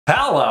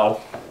Hello.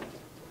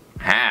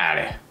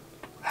 Howdy.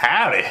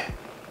 Howdy.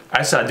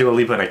 I saw Dua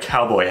Lipa in a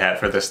cowboy hat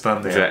for this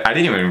thumbnail. I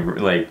didn't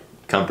even like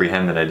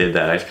comprehend that I did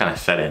that. I just kind of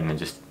said it and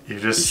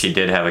she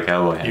did have a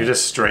cowboy hat. You're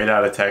just straight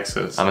out of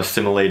Texas. I'm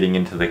assimilating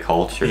into the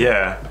culture.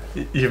 Yeah.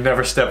 You've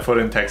never stepped foot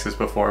in Texas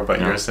before,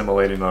 but you're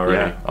assimilating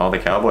already. Yeah, all the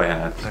cowboy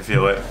hats. I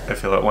feel it. I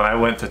feel it. When I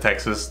went to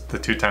Texas, the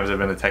 2 times I've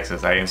been to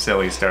Texas, I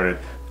instantly started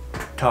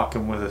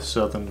talking with a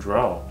southern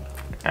drawl.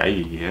 Hey,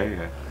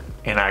 yeah.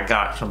 And I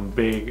got some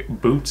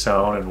big boots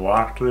on and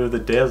walked through the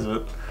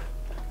desert.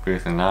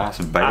 With a nice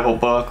bell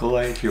buckle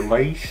at your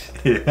waist.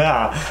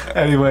 Yeah.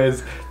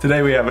 Anyways,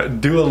 today we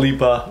have Dua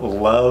Lipa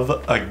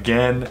Love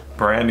Again.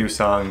 Brand new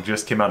song,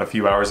 just came out a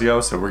few hours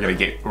ago, so we're gonna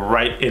get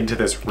right into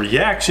this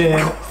reaction.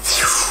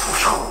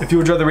 If you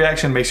enjoyed the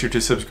reaction, make sure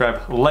to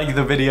subscribe, like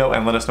the video,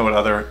 and let us know what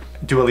other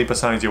Dua Lipa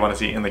songs you want to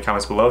see in the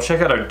comments below.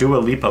 Check out our Dua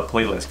Lipa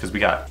playlist, because we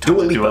got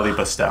tons of Dua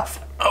Lipa stuff.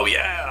 Oh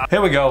yeah.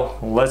 Here we go.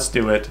 Let's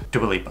do it.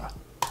 Dua Lipa.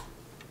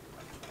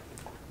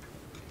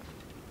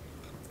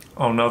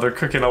 Oh no, they're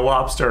cooking a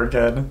lobster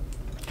again.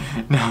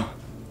 No.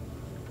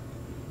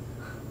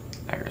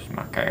 There's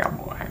my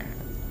cowboy hat.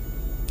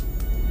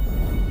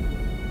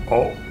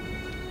 Oh.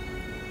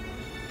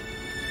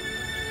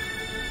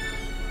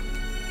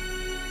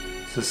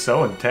 This is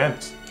so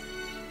intense.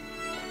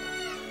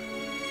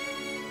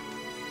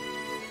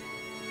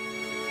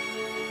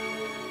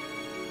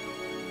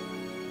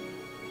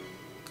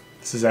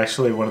 This is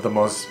actually one of the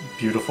most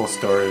beautiful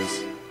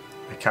stories.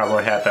 A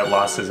cowboy hat that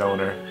lost his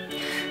owner.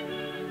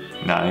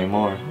 Not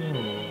anymore.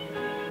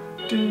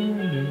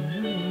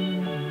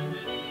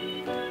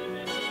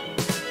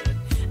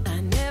 I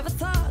never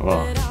thought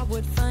that I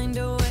would find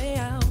a way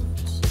out.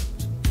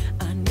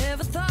 I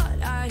never thought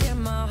I'd hear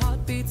my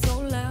heartbeat so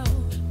loud.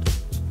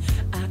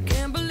 I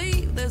can't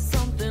believe there's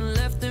something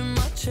left in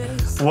my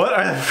chest. What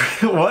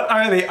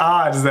are the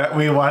odds that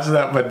we watched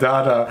that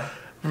Madonna?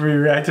 We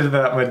reacted to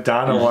that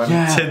Madonna one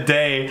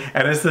today,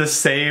 and it's the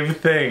same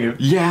thing.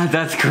 Yeah,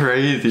 that's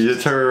crazy.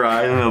 It's her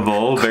riding a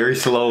bull very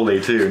slowly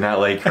too, not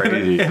like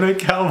crazy. In a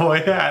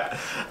cowboy hat.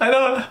 I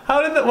don't.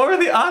 How did that? What were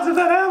the odds of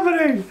that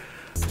happening?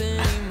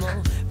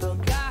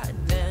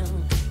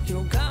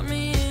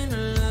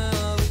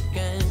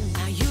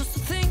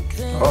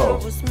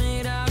 Oh.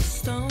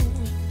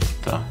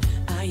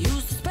 I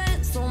used to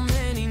spend so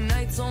many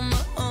nights on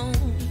my own.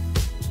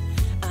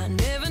 I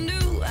never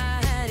knew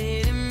I had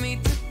it in me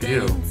to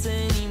dance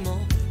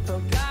anymore. But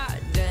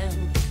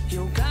goddamn,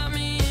 you got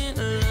me in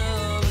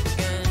love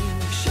again.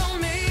 Show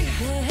me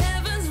the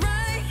heavens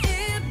right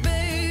here,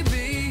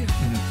 baby.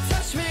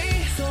 Touch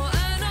me so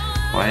I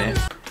know.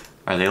 What?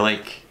 Are they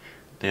like?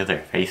 They have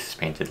their faces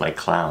painted like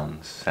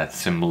clowns. That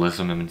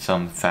symbolism in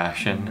some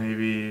fashion.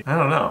 Maybe. I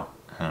don't know.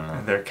 I don't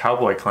know. They're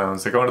cowboy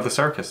clowns. They're going to the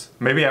circus.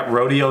 Maybe at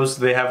rodeos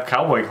they have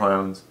cowboy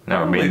clowns.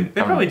 No, they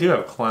probably do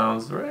have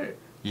clowns, right?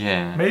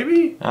 Yeah.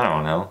 Maybe? I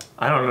don't know.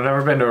 I don't know.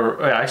 Never been to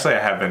actually, I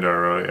have been to a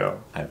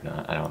rodeo. I've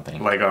not. I don't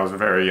think. Like I was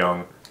very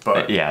young.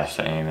 But yeah,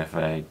 same. If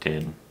I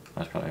did, I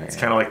was probably very it's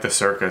kind of like the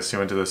circus. You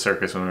went to the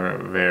circus when we were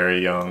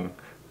very young.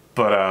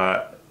 But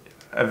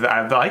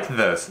I like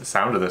the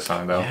sound of the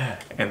song, though. Yeah.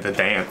 And the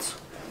dance.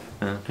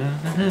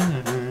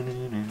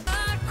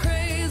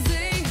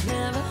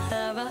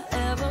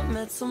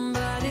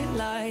 Somebody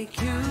like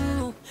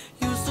you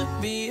used to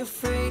be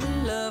afraid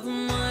of love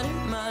and what it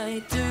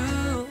might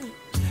do.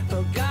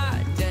 But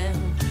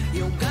goddamn,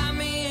 you got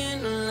me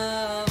in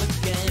love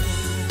again.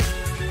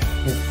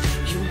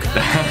 You got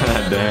me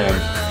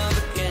in love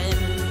again.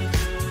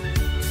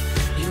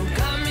 You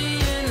got me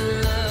in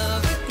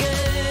love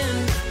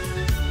again.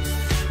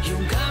 You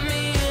got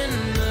me in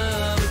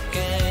love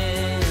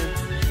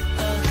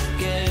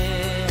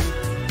again.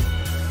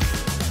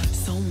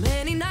 So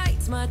many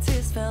nights my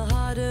tears fell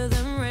harder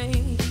than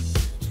rain.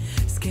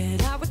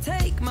 Scared I would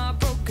take my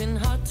broken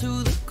heart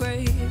to the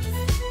grave.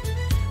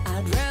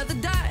 I'd rather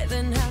die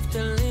than have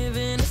to live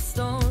in a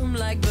storm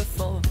like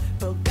before.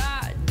 But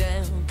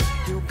goddamn,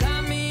 you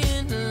got me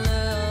in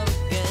love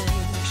again.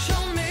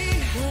 Show me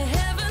the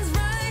heavens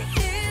right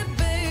here,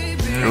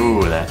 baby.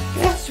 Ooh, that.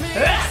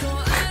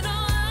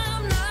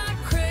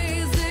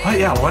 Oh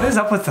yeah, what is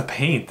up with the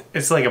paint?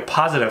 It's like a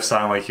positive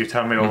song, like You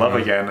Taught Me to Love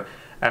Again.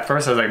 At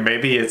first I was like,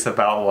 maybe it's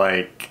about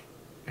like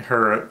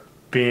her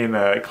being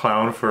a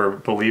clown for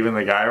believing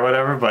the guy or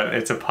whatever, but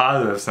it's a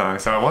positive song,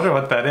 so I wonder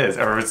what that is.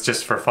 Or if it's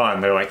just for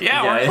fun. They're like,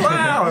 yeah, we're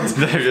clowns!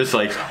 They're just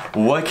like,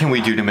 what can we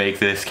do to make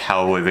this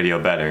cowboy video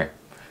better?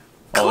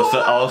 All of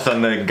a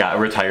sudden the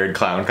retired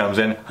clown comes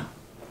in.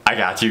 I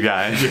got you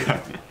guys.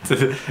 Yeah. It's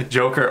a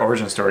Joker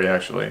origin story,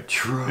 actually.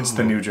 True. It's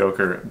the new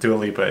Joker. Dua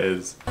Lipa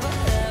is.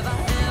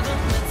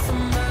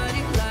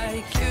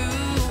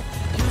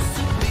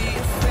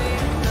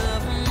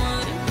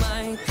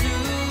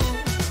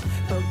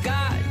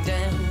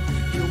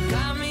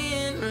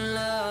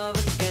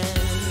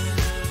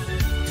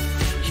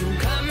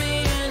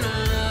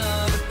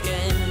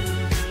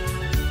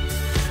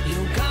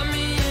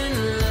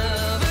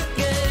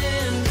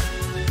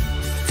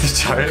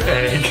 Giant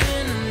egg.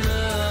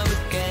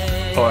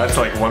 Oh, that's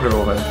like Wonder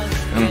Woman.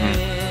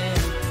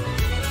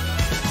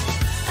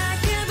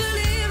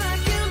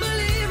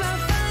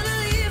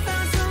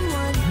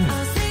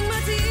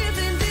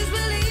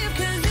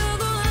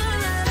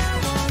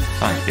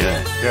 pretty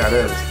good. Yeah, it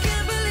is.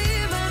 Can't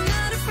believe I'm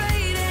not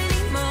afraid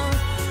anymore.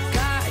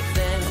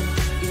 Goddamn,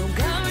 you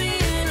got me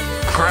in a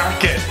love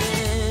Crack it.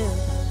 jam.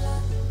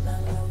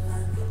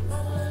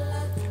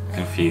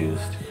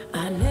 Confused.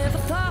 I never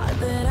thought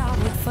that I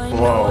would find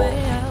Whoa. a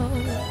way out.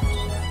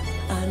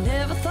 I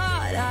never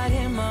thought I'd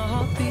hear my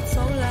heartbeat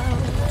so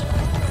loud.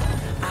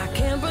 I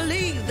can't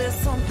believe there's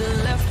something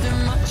left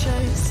in my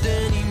chest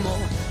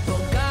anymore.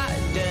 But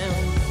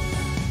goddamn,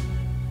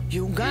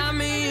 you got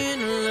me in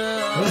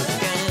love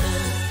again.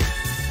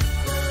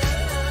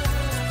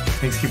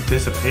 Things keep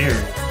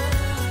disappearing.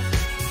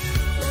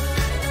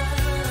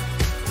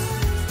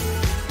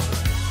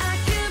 I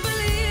can't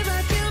believe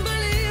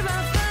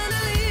I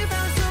finally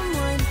found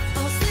someone.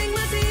 I'll sink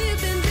my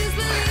teeth in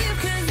disbelief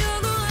 'cause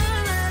you're the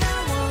one that I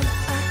want.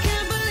 I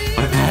can't believe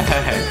What the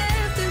heck?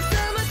 left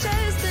inside my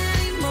chest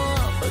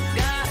anymore. But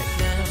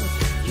goddamn,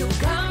 you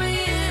got me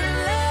in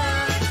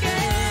love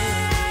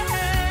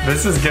again.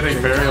 This is getting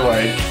very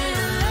like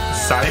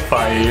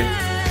sci-fi.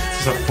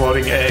 It's just a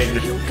floating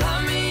egg. You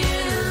got me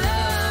in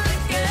love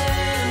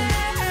again.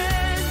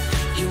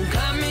 You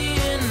got me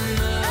in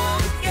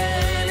love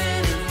again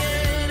and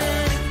again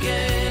and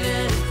again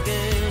and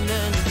again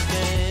and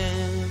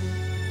again.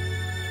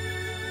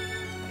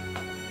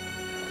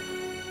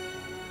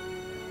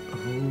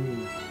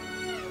 Ooh.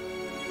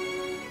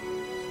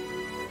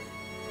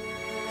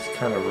 It's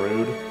kind of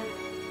rude.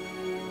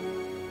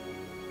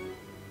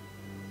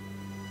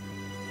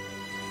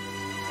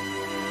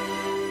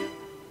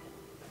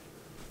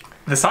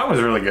 The song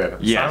was really good.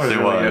 The Yes, song it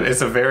really was. good.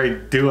 It's a very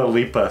Dua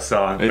Lipa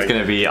song. It's Like,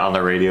 gonna be on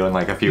the radio in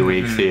like a few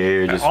weeks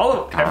here. Just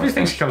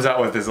everything she comes out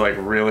with is like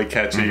really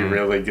catchy,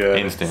 really good.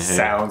 Instant hit.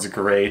 Sounds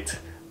great.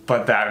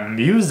 But that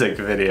music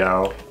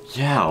video,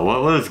 Yeah,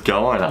 what was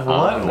going on?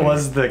 what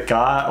was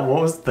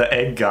the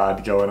egg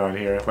god going on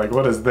here? Like,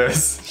 what is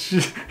this?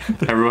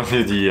 Everyone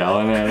is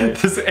yelling at it.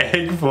 This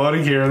egg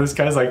floating here, and this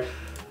guy's like,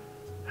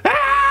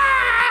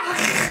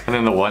 "Ah!" And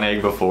then the one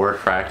egg before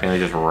cracked and it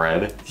just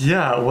red.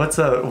 Yeah, what's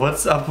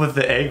up with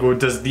the egg? Or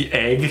does the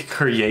egg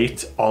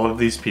create all of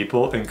these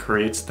people and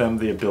creates them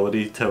the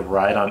ability to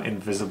ride on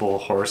invisible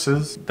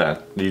horses?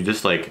 That you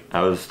just like,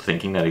 I was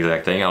thinking that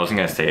exact thing. I wasn't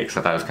gonna say it because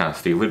I thought it was kind of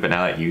stupid, but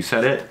now that you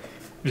said it,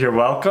 You're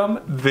welcome.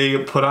 They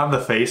put on the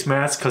face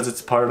mask because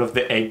it's part of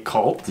the egg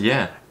cult.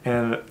 yeah,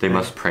 And they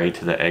must pray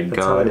to the egg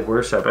that's how they god.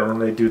 worship, and then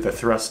they do the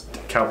thrust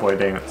cowboy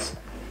dance.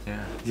 Yeah.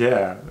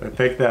 Yeah, I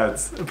think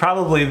that's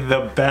probably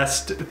the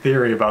best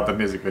theory about the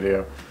music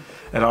video.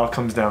 It all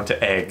comes down to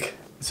egg.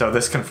 So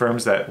this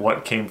confirms that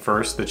what came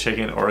first, the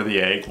chicken or the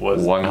egg,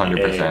 was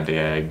 100% the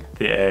egg.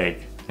 the egg.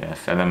 Yes,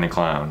 and then the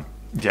clown.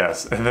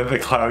 Yes, and then the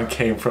clown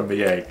came from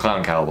the egg.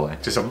 Clown cowboy.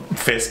 Just a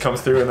fist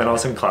comes through and then all of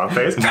a sudden clown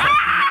face.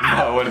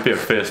 No, it wouldn't be a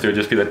fist. It would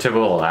just be the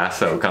typical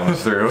lasso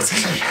comes through.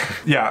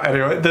 Yeah,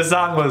 anyway, the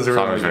song was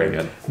really was very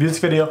good.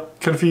 Music video,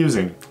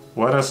 confusing.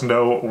 Let us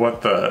know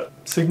what the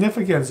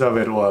significance of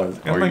it was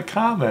in the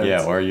comments.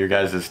 Yeah, or your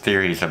guys'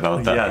 theories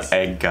about the Yes.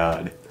 egg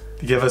god.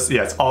 Give us,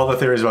 yes, all the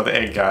theories about the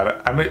egg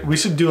god. I mean, we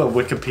should do a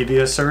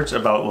Wikipedia search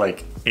about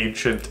like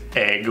ancient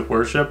egg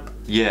worship.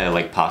 Yeah,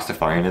 like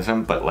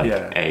Pastafarianism, but like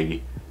Yeah.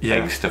 egg. Yeah.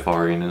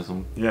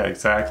 Egg-stafarianism. Yeah,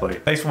 exactly.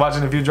 Thanks for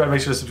watching. If you enjoyed,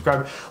 make sure to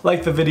subscribe,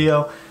 like the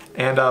video,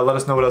 and let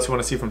us know what else you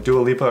want to see from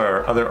Dua Lipa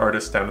or other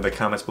artists down in the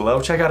comments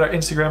below. Check out our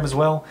Instagram as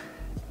well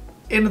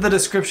in the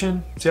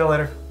description. See y'all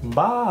later.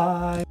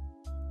 Bye.